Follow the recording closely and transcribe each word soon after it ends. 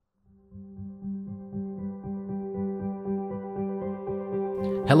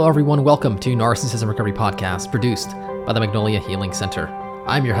Hello everyone, welcome to Narcissism Recovery Podcast, produced by the Magnolia Healing Center.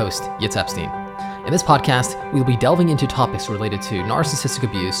 I'm your host, Yitz Epstein. In this podcast, we'll be delving into topics related to narcissistic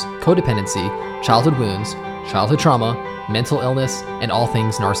abuse, codependency, childhood wounds, childhood trauma, mental illness, and all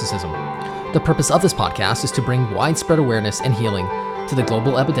things narcissism. The purpose of this podcast is to bring widespread awareness and healing to the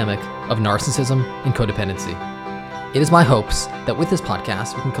global epidemic of narcissism and codependency. It is my hopes that with this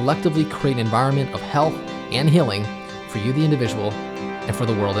podcast, we can collectively create an environment of health and healing for you, the individual, and for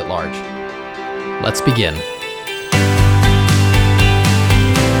the world at large. Let's begin.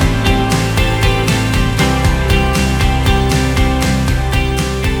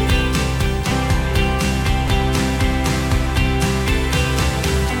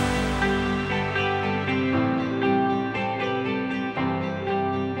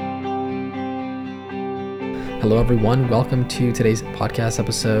 Hello everyone, welcome to today's podcast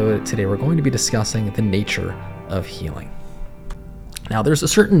episode. Today we're going to be discussing the nature of healing. Now there's a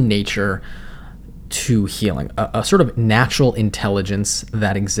certain nature to healing, a sort of natural intelligence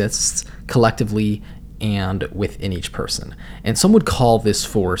that exists collectively and within each person. And some would call this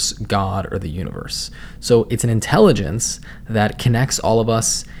force God or the universe. So it's an intelligence that connects all of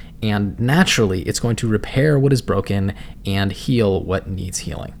us, and naturally it's going to repair what is broken and heal what needs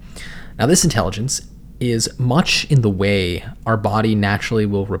healing. Now this intelligence is much in the way our body naturally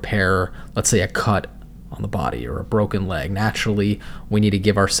will repair, let's say, a cut on the body or a broken leg. Naturally, we need to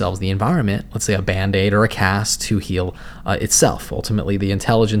give ourselves the environment, let's say a Band-Aid or a cast, to heal itself. Ultimately, the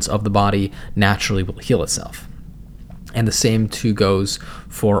intelligence of the body naturally will heal itself. And the same too goes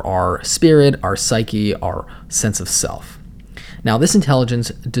for our spirit, our psyche, our sense of self. Now, this intelligence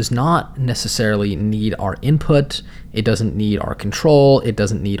does not necessarily need our input. It doesn't need our control. It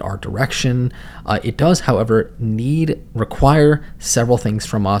doesn't need our direction. It does, however, require several things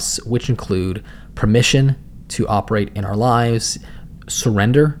from us, which include permission to operate in our lives,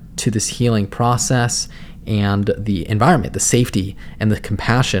 surrender to this healing process, and the environment, the safety, and the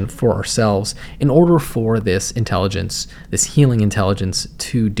compassion for ourselves in order for this intelligence, this healing intelligence,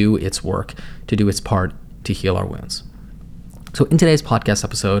 to do its work, to do its part to heal our wounds. So in today's podcast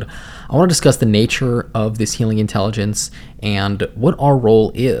episode, I want to discuss the nature of this healing intelligence and what our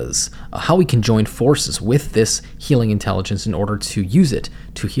role is, how we can join forces with this healing intelligence in order to use it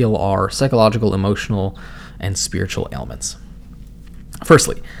to heal our psychological, emotional, and spiritual ailments.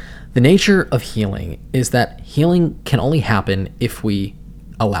 Firstly, the nature of healing is that healing can only happen if we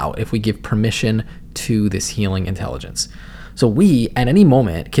allow it, if we give permission to this healing intelligence. So we, at any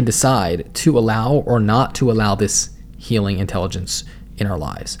moment, can decide to allow or not to allow this healing intelligence in our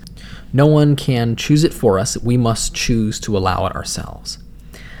lives. No one can choose it for us. We must choose to allow it ourselves.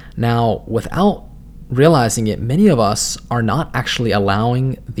 Now, without realizing it, many of us are not actually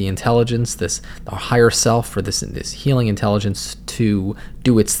allowing the intelligence, our higher self, or this healing intelligence to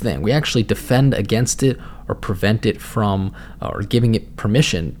do its thing. We actually defend against it or prevent it from, or giving it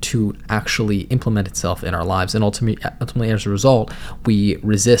permission to actually implement itself in our lives. And ultimately, as a result, we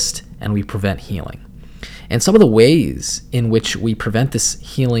resist and we prevent healing. And some of the ways in which we prevent this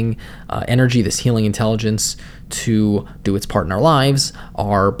healing energy, this healing intelligence to do its part in our lives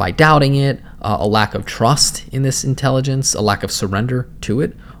are by doubting it, a lack of trust in this intelligence, a lack of surrender to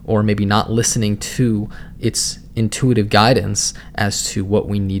it, or maybe not listening to its intuitive guidance as to what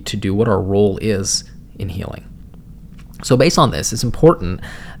we need to do, what our role is in healing. So based on this, it's important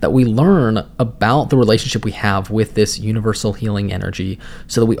that we learn about the relationship we have with this universal healing energy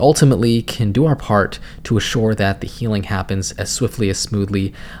so that we ultimately can do our part to assure that the healing happens as swiftly, as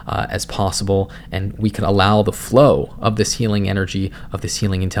smoothly as possible, and we can allow the flow of this healing energy, of this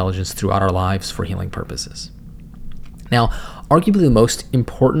healing intelligence throughout our lives for healing purposes. Now, arguably the most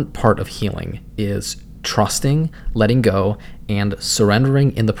important part of healing is trusting, letting go, and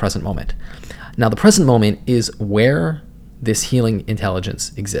surrendering in the present moment. Now, the present moment is where this healing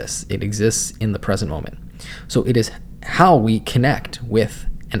intelligence exists. It exists in the present moment. So it is how we connect with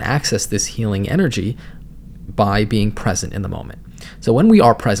and access this healing energy by being present in the moment. So when we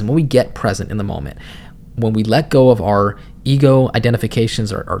are present, when we get present in the moment, when we let go of our ego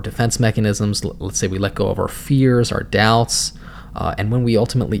identifications, our defense mechanisms, let's say we let go of our fears, our doubts, and when we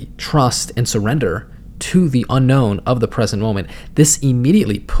ultimately trust and surrender to the unknown of the present moment, this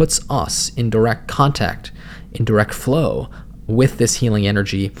immediately puts us in direct contact, in direct flow with this healing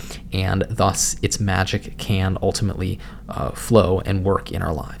energy, and thus its magic can ultimately flow and work in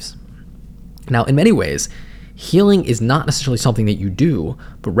our lives. Now, in many ways, healing is not necessarily something that you do,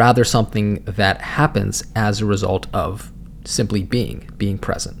 but rather something that happens as a result of simply being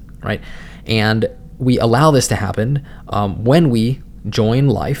present, right? And we allow this to happen when we join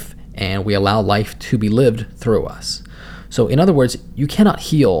life and we allow life to be lived through us. So in other words, you cannot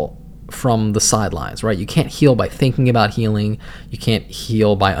heal from the sidelines, right? You can't heal by thinking about healing. You can't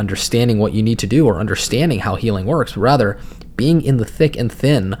heal by understanding what you need to do or understanding how healing works. Rather, being in the thick and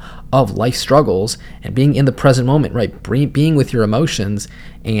thin of life struggles and being in the present moment, right? Being with your emotions,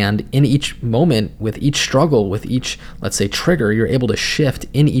 and in each moment, with each struggle, with each, let's say, trigger, you're able to shift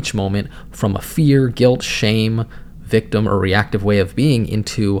in each moment from a fear, guilt, shame, victim, or reactive way of being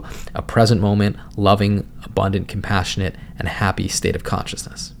into a present moment, loving, abundant, compassionate, and happy state of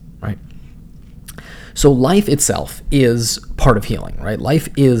consciousness, right? So life itself is part of healing, right? Life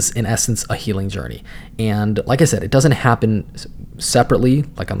is, in essence, a healing journey. And like I said, it doesn't happen separately,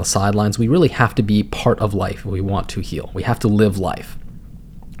 like on the sidelines. We really have to be part of life if we want to heal. We have to live life.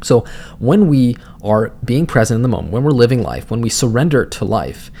 So when we are being present in the moment, when we're living life, when we surrender to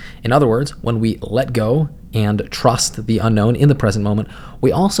life, in other words, when we let go and trust the unknown in the present moment,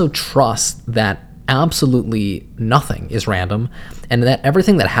 we also trust that absolutely nothing is random, and that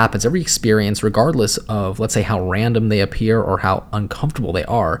everything that happens, every experience, regardless of, let's say, how random they appear or how uncomfortable they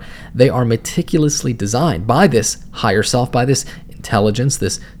are meticulously designed by this higher self, by this intelligence,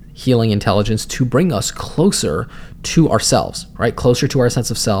 this healing intelligence, to bring us closer to ourselves, right? Closer to our sense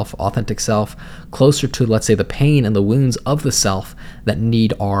of self, authentic self, closer to, let's say, the pain and the wounds of the self that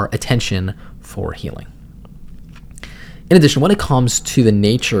need our attention for healing. In addition, when it comes to the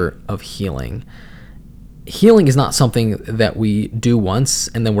nature of healing is not something that we do once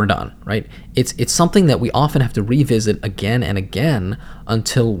and then we're done, right? It's something that we often have to revisit again and again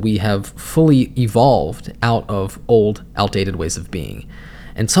until we have fully evolved out of old, outdated ways of being.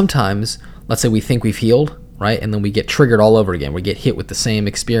 And sometimes, let's say we think we've healed, right? And then we get triggered all over again. We get hit with the same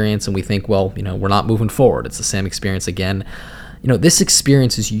experience and we think, well, we're not moving forward. It's the same experience again. This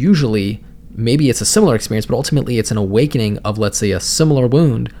experience is usually, maybe it's a similar experience, but ultimately it's an awakening of, let's say, a similar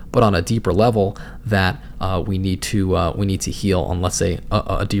wound, but on a deeper level that we need to heal on, let's say,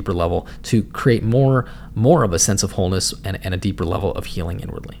 a deeper level to create more of a sense of wholeness and a deeper level of healing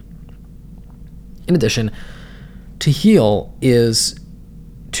inwardly. In addition, to heal is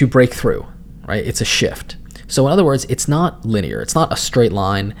to break through, right? It's a shift. So in other words, it's not linear. It's not a straight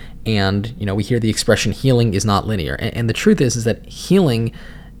line. And, we hear the expression healing is not linear. And the truth is that healing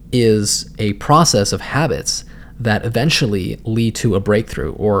is a process of habits that eventually lead to a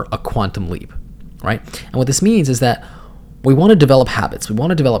breakthrough or a quantum leap, right? And what this means is that we want to develop habits. We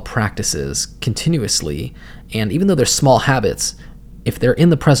want to develop practices continuously. And even though they're small habits, if they're in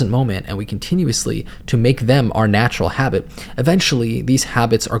the present moment and we continuously to make them our natural habit, eventually these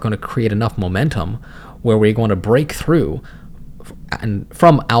habits are going to create enough momentum where we're going to break through and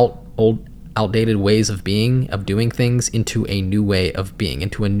from outdated ways of being, of doing things, into a new way of being,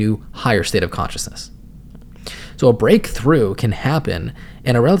 into a new higher state of consciousness. So a breakthrough can happen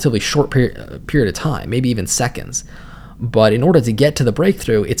in a relatively short period of time, maybe even seconds. But in order to get to the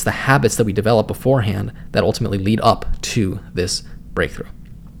breakthrough, it's the habits that we develop beforehand that ultimately lead up to this breakthrough.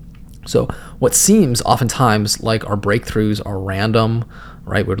 So what seems oftentimes like our breakthroughs are random,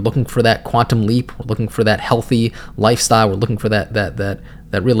 right? We're looking for that quantum leap. We're looking for that healthy lifestyle. We're looking for that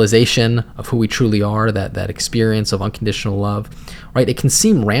realization of who we truly are, that experience of unconditional love, right? It can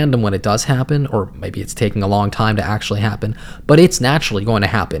seem random when it does happen, or maybe it's taking a long time to actually happen, but it's naturally going to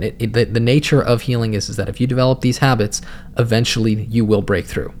happen. The nature of healing is that if you develop these habits, eventually you will break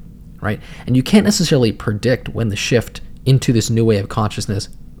through, right? And you can't necessarily predict when the shift into this new way of consciousness,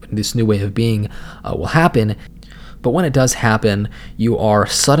 this new way of being will happen. But when it does happen, you are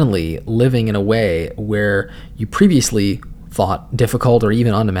suddenly living in a way where you previously thought difficult or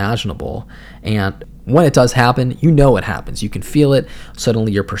even unimaginable. And when it does happen, it happens. You can feel it.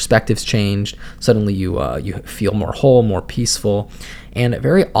 Suddenly your perspective's changed. Suddenly you feel more whole, more peaceful. And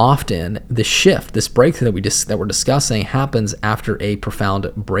very often the shift, this breakthrough that we're discussing, happens after a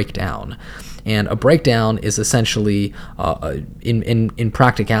profound breakdown. And a breakdown is essentially, in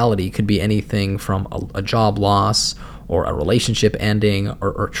practicality, could be anything from a job loss or a relationship ending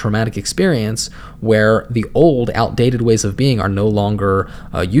or traumatic experience where the old, outdated ways of being are no longer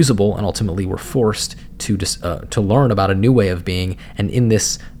usable, and ultimately we're forced to learn about a new way of being. And in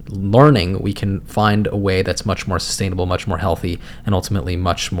this learning, we can find a way that's much more sustainable, much more healthy, and ultimately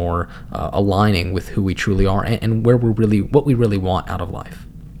much more aligning with who we truly are and what we really want out of life.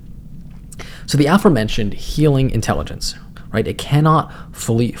 So the aforementioned healing intelligence, right? It cannot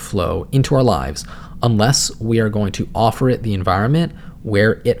fully flow into our lives unless we are going to offer it the environment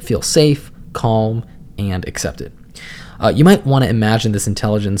where it feels safe, calm, and accepted. You might want to imagine this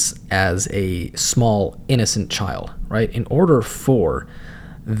intelligence as a small, innocent child, right? In order for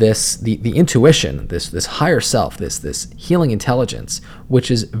the intuition, this higher self, this healing intelligence,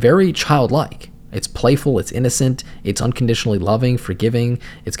 which is very childlike, It's playful, it's innocent, it's unconditionally loving, forgiving,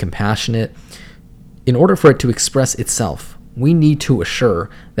 it's compassionate. In order for it to express itself, we need to assure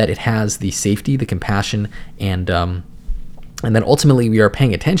that it has the safety, the compassion, and then ultimately we are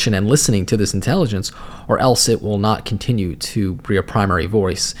paying attention and listening to this intelligence, or else it will not continue to be a primary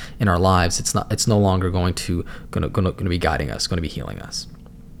voice in our lives. It's no longer going to be guiding us, going to be healing us.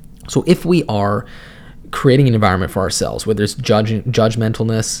 So if we are creating an environment for ourselves where there's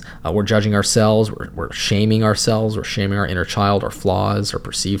judgmentalness, we're judging ourselves, we're shaming ourselves, we're shaming our inner child, our flaws, our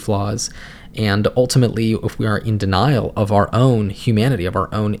perceived flaws, and ultimately if we are in denial of our own humanity, of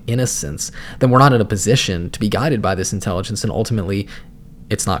our own innocence, then we're not in a position to be guided by this intelligence, and ultimately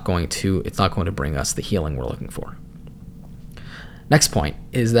it's not going to bring us the healing we're looking for. Next point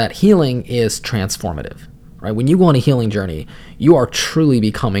is that healing is transformative. Right? When you go on a healing journey, you are truly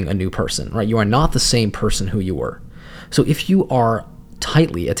becoming a new person, right? You are not the same person who you were. So if you are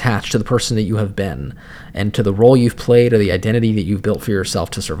tightly attached to the person that you have been and to the role you've played or the identity that you've built for yourself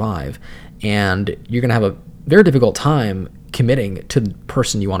to survive, and you're going to have a very difficult time committing to the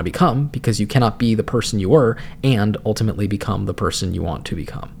person you want to become, because you cannot be the person you were and ultimately become the person you want to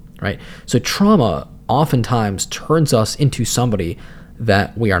become, right? So trauma oftentimes turns us into somebody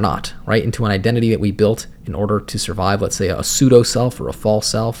that we are not, right? Into an identity that we built in order to survive, let's say a pseudo self or a false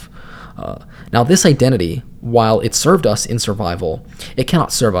self. Now this identity, while it served us in survival, it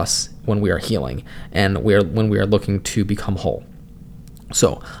cannot serve us when we are healing and when we are looking to become whole.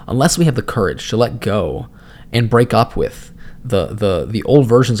 So unless we have the courage to let go and break up with the old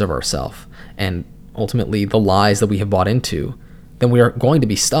versions of ourselves and ultimately the lies that we have bought into, then we are going to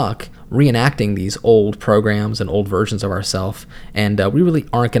be stuck reenacting these old programs and old versions of ourselves, and we really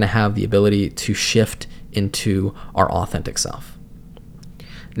aren't going to have the ability to shift into our authentic self.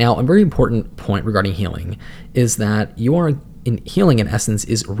 Now, a very important point regarding healing is that healing, in essence,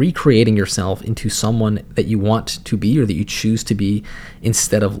 is recreating yourself into someone that you want to be or that you choose to be,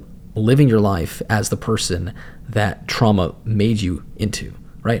 instead of living your life as the person that trauma made you into,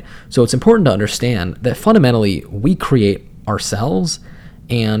 right? So it's important to understand that fundamentally we create ourselves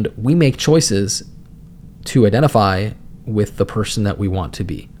and we make choices to identify with the person that we want to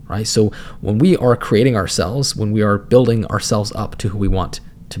be, right? So when we are creating ourselves, when we are building ourselves up to who we want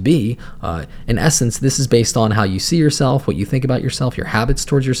to be, in essence, this is based on how you see yourself, what you think about yourself, your habits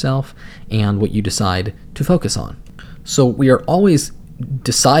towards yourself, and what you decide to focus on. So we are always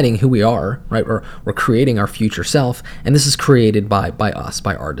deciding who we are, right? We're creating our future self, and this is created by us,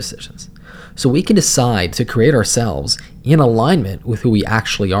 by our decisions. So we can decide to create ourselves in alignment with who we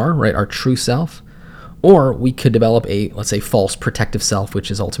actually are, right? Our true self. Or we could develop a, let's say, false protective self,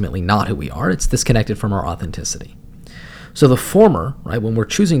 which is ultimately not who we are. It's disconnected from our authenticity. So the former, right, when we're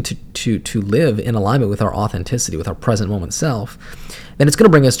choosing to live in alignment with our authenticity, with our present moment self, then it's going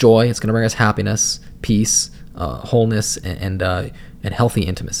to bring us joy, it's going to bring us happiness, peace, wholeness, and healthy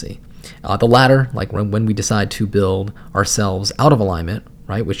intimacy. The latter, like when we decide to build ourselves out of alignment,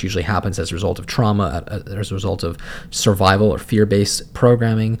 right, which usually happens as a result of trauma, as a result of survival or fear-based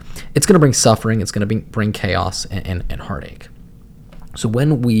programming, it's going to bring suffering, it's going to bring chaos and heartache. So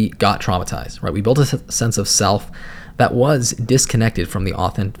when we got traumatized, right, we built a sense of self that was disconnected from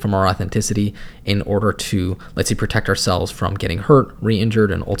our authenticity in order to, let's say, protect ourselves from getting hurt,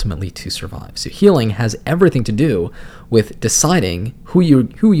 re-injured, and ultimately to survive. So healing has everything to do with deciding who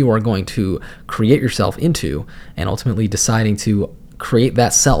you are going to create yourself into, and ultimately deciding to create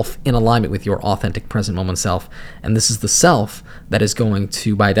that self in alignment with your authentic present moment self. And this is the self that is going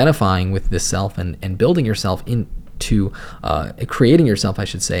to, by identifying with this self and building yourself into creating yourself, I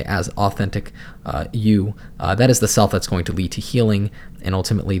should say, as authentic you, that is the self that's going to lead to healing, and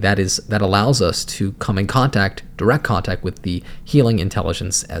ultimately that allows us to come in direct contact with the healing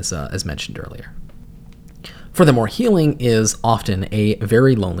intelligence, as mentioned earlier. Furthermore, healing is often a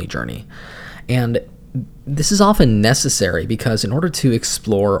very lonely journey, and this is often necessary because in order to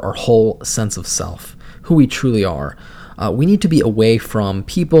explore our whole sense of self, who we truly are, we need to be away from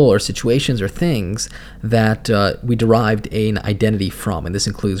people or situations or things that we derived an identity from. And this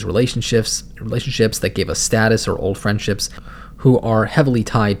includes relationships that gave us status, or old friendships who are heavily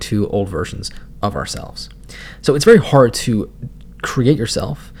tied to old versions of ourselves. So it's very hard to create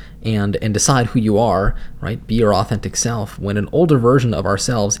yourself and decide who you are, right? Be your authentic self when an older version of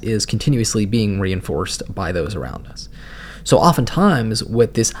ourselves is continuously being reinforced by those around us. So oftentimes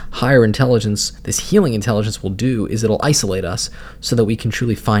what this higher intelligence, this healing intelligence will do is it'll isolate us so that we can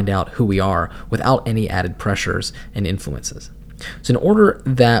truly find out who we are without any added pressures and influences. So in order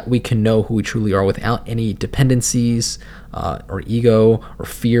that we can know who we truly are without any dependencies or ego or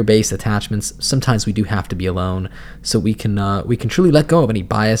fear-based attachments, sometimes we do have to be alone, so we can truly let go of any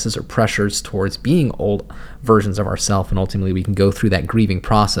biases or pressures towards being old versions of ourselves, and ultimately we can go through that grieving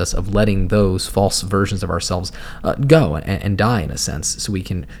process of letting those false versions of ourselves go and die, in a sense, so we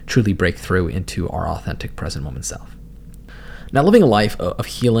can truly break through into our authentic present moment self. Now, living a life of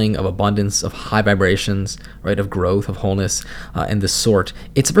healing, of abundance, of high vibrations, right, of growth, of wholeness, and this sort,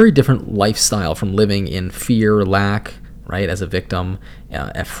 it's a very different lifestyle from living in fear, lack, right, as a victim,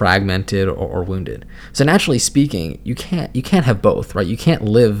 fragmented or wounded. So naturally speaking, you can't have both, right? You can't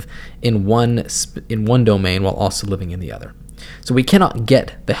live in one domain while also living in the other. So we cannot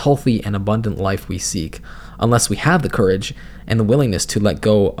get the healthy and abundant life we seek unless we have the courage and the willingness to let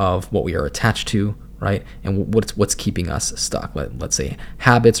go of what we are attached to, right? And what's keeping us stuck. Let's say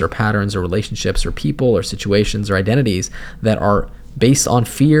habits or patterns or relationships or people or situations or identities that are based on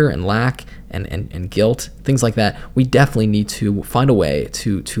fear and lack and guilt, things like that. We definitely need to find a way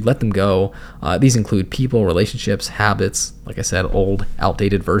to let them go. These include people, relationships, habits, like I said, old,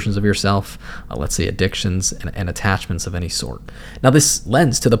 outdated versions of yourself, let's say addictions and attachments of any sort. Now, this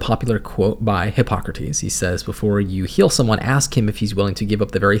lends to the popular quote by Hippocrates. He says, before you heal someone, ask him if he's willing to give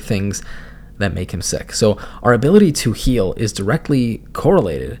up the very things that make him sick. So our ability to heal is directly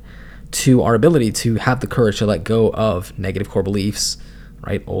correlated to our ability to have the courage to let go of negative core beliefs,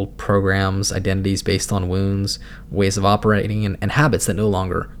 right? Old programs, identities based on wounds, ways of operating, and habits that no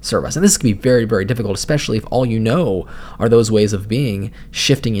longer serve us. And this can be very, very difficult, especially if all you know are those ways of being,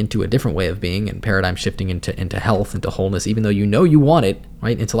 shifting into a different way of being and paradigm shifting into health, into wholeness, even though you know you want it,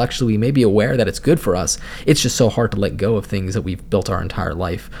 right? Intellectually, we may be aware that it's good for us. It's just so hard to let go of things that we've built our entire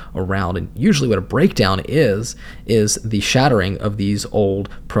life around. And usually what a breakdown is the shattering of these old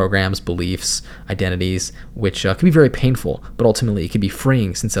programs, beliefs, identities, which can be very painful, but ultimately it can be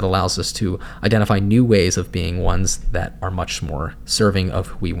freeing since it allows us to identify new ways of being, ones that are much more serving of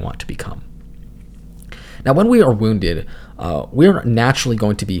who we want to become. Now, when we are wounded, we're naturally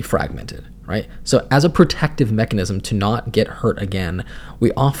going to be fragmented, right? So as a protective mechanism to not get hurt again,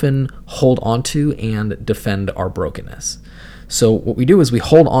 we often hold onto and defend our brokenness. So what we do is we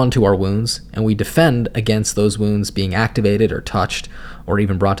hold on to our wounds and we defend against those wounds being activated or touched or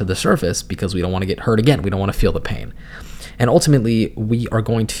even brought to the surface because we don't want to get hurt again. We don't want to feel the pain. And ultimately, we are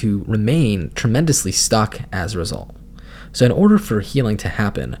going to remain tremendously stuck as a result. So in order for healing to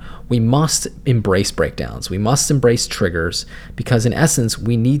happen, we must embrace breakdowns. We must embrace triggers because in essence,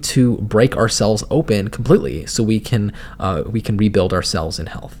 we need to break ourselves open completely so we can rebuild ourselves in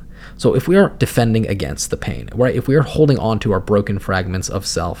health. So if we are defending against the pain, right? If we are holding on to our broken fragments of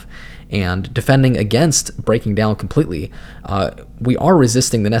self and defending against breaking down completely, we are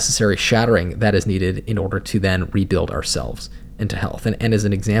resisting the necessary shattering that is needed in order to then rebuild ourselves into health. And as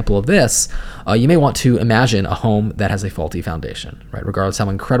an example of this, you may want to imagine a home that has a faulty foundation, right? Regardless how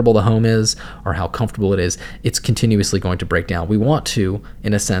incredible the home is or how comfortable it is, it's continuously going to break down. We want to,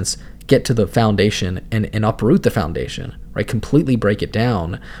 in a sense, get to the foundation and uproot the foundation, right? Completely break it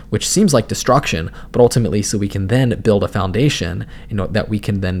down, which seems like destruction, but ultimately so we can then build a foundation, that we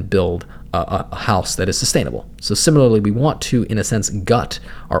can then build a house that is sustainable. So similarly, we want to, in a sense, gut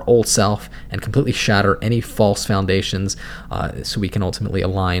our old self and completely shatter any false foundations so we can ultimately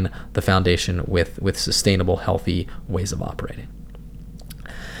align the foundation with sustainable, healthy ways of operating.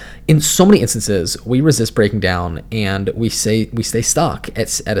 In so many instances, we resist breaking down and we stay stuck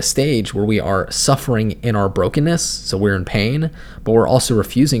at a stage where we are suffering in our brokenness, so we're in pain, but we're also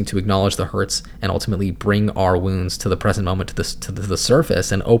refusing to acknowledge the hurts and ultimately bring our wounds to the present moment, to the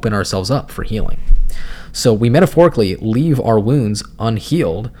surface, and open ourselves up for healing. So we metaphorically leave our wounds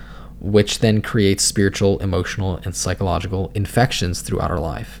unhealed, which then creates spiritual, emotional, and psychological infections throughout our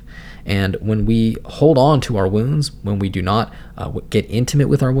life. And when we hold on to our wounds, when we do not get intimate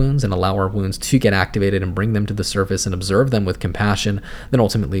with our wounds and allow our wounds to get activated and bring them to the surface and observe them with compassion, then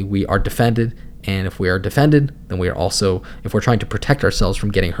ultimately we are defended. And if we are defended, then we are also, if we're trying to protect ourselves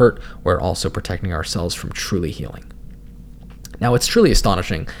from getting hurt, we're also protecting ourselves from truly healing. Now, it's truly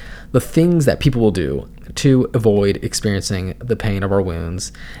astonishing the things that people will do to avoid experiencing the pain of our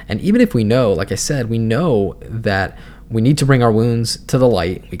wounds. And even if we know, like I said, we know that we need to bring our wounds to the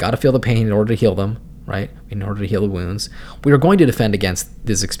light. We got to feel the pain in order to heal them, right? In order to heal the wounds. We are going to defend against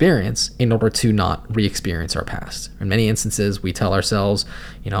this experience in order to not re-experience our past. In many instances, we tell ourselves,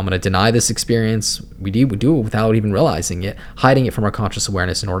 I'm going to deny this experience. We do it without even realizing it, hiding it from our conscious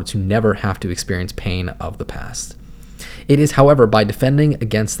awareness in order to never have to experience pain of the past. It is, however, by defending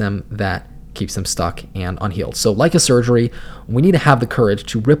against them that keeps them stuck and unhealed. So like a surgery, we need to have the courage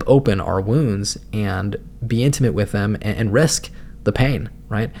to rip open our wounds and be intimate with them and risk the pain,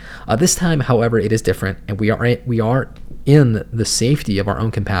 right? This time, however, it is different, and we are in the safety of our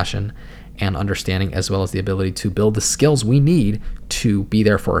own compassion and understanding, as well as the ability to build the skills we need to be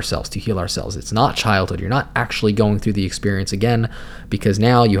there for ourselves, to heal ourselves. It's not childhood. You're not actually going through the experience again, because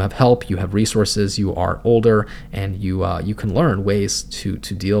now you have help, you have resources, you are older, and you can learn ways to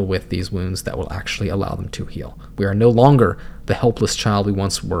deal with these wounds that will actually allow them to heal. We are no longer the helpless child we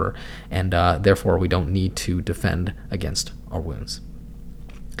once were, and therefore we don't need to defend against our wounds.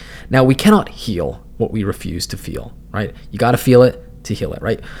 Now, we cannot heal what we refuse to feel, right? You got to feel it to heal it,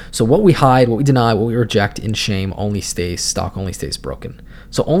 right? So what we hide, what we deny, what we reject in shame only stays stuck, only stays broken.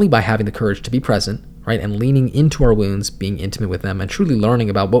 So only by having the courage to be present, right, and leaning into our wounds, being intimate with them, and truly learning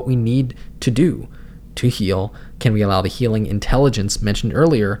about what we need to do to heal, can we allow the healing intelligence mentioned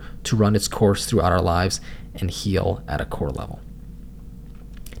earlier to run its course throughout our lives and heal at a core level.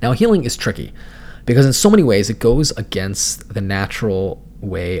 Now, healing is tricky because in so many ways it goes against the natural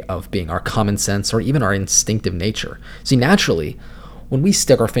way of being, our common sense, or even our instinctive nature. See, naturally, when we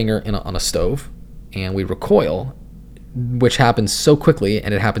stick our finger on a stove and we recoil, which happens so quickly,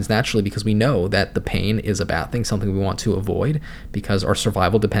 and it happens naturally because we know that the pain is a bad thing, something we want to avoid, because our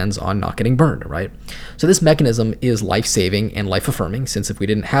survival depends on not getting burned, right? So this mechanism is life-saving and life-affirming, since if we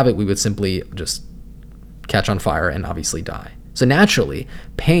didn't have it, we would simply just catch on fire and obviously die. So naturally,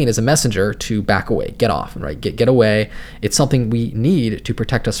 pain is a messenger to back away, get off, right? Get away. It's something we need to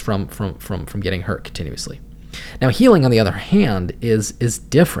protect us from getting hurt continuously. Now, healing, on the other hand, is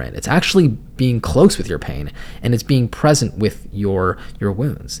different. It's actually being close with your pain, and it's being present with your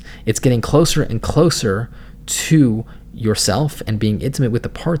wounds. It's getting closer and closer to yourself and being intimate with the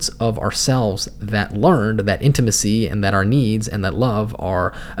parts of ourselves that learned that intimacy and that our needs and that love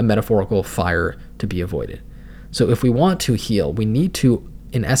are a metaphorical fire to be avoided. So if we want to heal, we need to,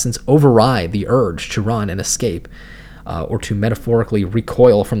 in essence, override the urge to run and escape, or to metaphorically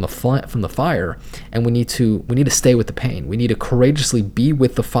recoil from the fire, and we need to stay with the pain. We need to courageously be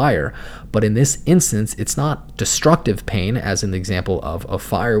with the fire, but in this instance, it's not destructive pain, as in the example of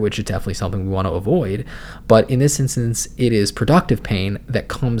fire, which is definitely something we want to avoid, but in this instance, it is productive pain that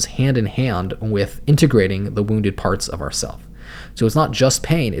comes hand in hand with integrating the wounded parts of ourselves. So it's not just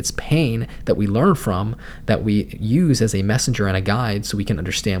pain, it's pain that we learn from, that we use as a messenger and a guide so we can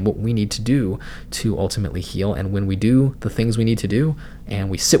understand what we need to do to ultimately heal. And when we do the things we need to do, and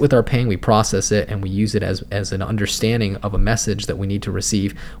we sit with our pain, we process it, and we use it as an understanding of a message that we need to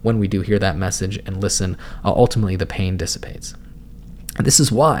receive, when we do hear that message and listen, ultimately the pain dissipates. And this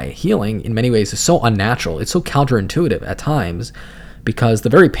is why healing, in many ways, is so unnatural. It's so counterintuitive at times, because the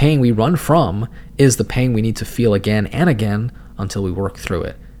very pain we run from is the pain we need to feel again and again until we work through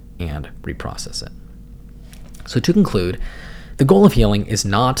it and reprocess it. So to conclude, the goal of healing is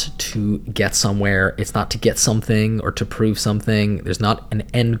not to get somewhere, it's not to get something or to prove something. There's not an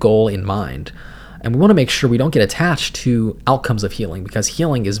end goal in mind. And we want to make sure we don't get attached to outcomes of healing, because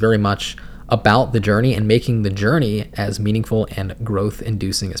healing is very much about the journey and making the journey as meaningful and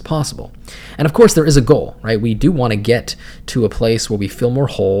growth-inducing as possible. And of course, there is a goal, right? We do want to get to a place where we feel more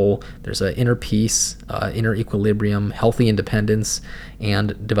whole, there's an inner peace, inner equilibrium, healthy independence,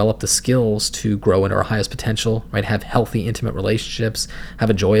 and develop the skills to grow into our highest potential, right? Have healthy, intimate relationships, have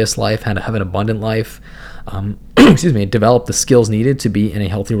a joyous life, have an abundant life, develop the skills needed to be in a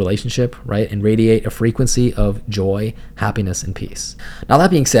healthy relationship, right? And radiate a frequency of joy, happiness, and peace. Now, that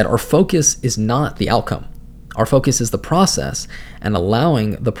being said, our focus is not the outcome. Our focus is the process and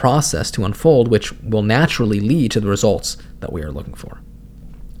allowing the process to unfold, which will naturally lead to the results that we are looking for.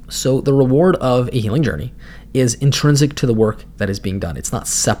 So the reward of a healing journey is intrinsic to the work that is being done. It's not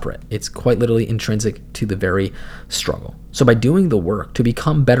separate. It's quite literally intrinsic to the very struggle. So by doing the work to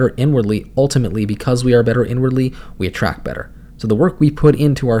become better inwardly, ultimately, because we are better inwardly, we attract better. So the work we put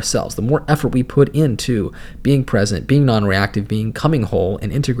into ourselves, the more effort we put into being present, being non-reactive, becoming whole,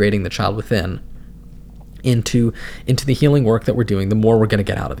 and integrating the child within into the healing work that we're doing, the more we're going to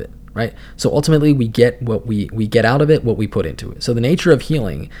get out of it, right? So ultimately, we get what we get out of it, what we put into it. So the nature of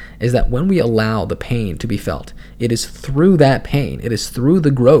healing is that when we allow the pain to be felt, it is through that pain, it is through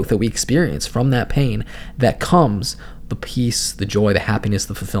the growth that we experience from that pain that comes the peace, the joy, the happiness,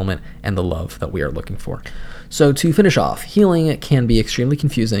 the fulfillment, and the love that we are looking for. So to finish off, healing can be extremely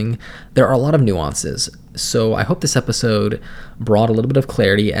confusing. There are a lot of nuances. So I hope this episode brought a little bit of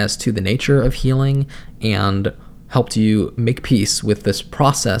clarity as to the nature of healing and helped you make peace with this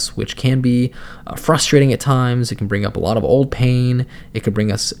process, which can be frustrating at times. It can bring up a lot of old pain. It could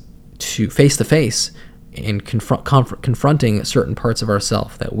bring us to face and confronting certain parts of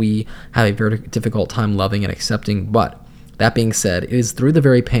ourselves that we have a very difficult time loving and accepting. But that being said, it is through the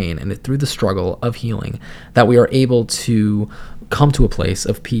very pain and through the struggle of healing that we are able to come to a place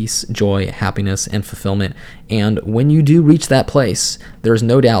of peace, joy, happiness, and fulfillment. And when you do reach that place, there's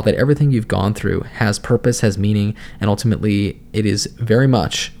no doubt that everything you've gone through has purpose, has meaning, and ultimately it is very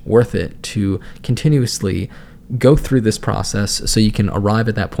much worth it to continuously go through this process so you can arrive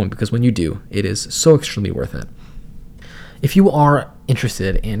at that point, because when you do, it is so extremely worth it. If you are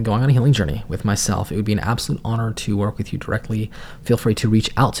interested in going on a healing journey with myself, it would be an absolute honor to work with you directly. Feel free to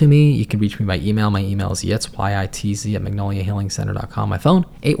reach out to me. You can reach me by email. My email is yitz@magnoliahealingcenter.com. My phone,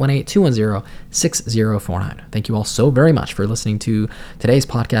 818-210-6049. Thank you all so very much for listening to today's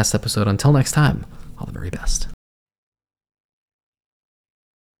podcast episode. Until next time, all the very best.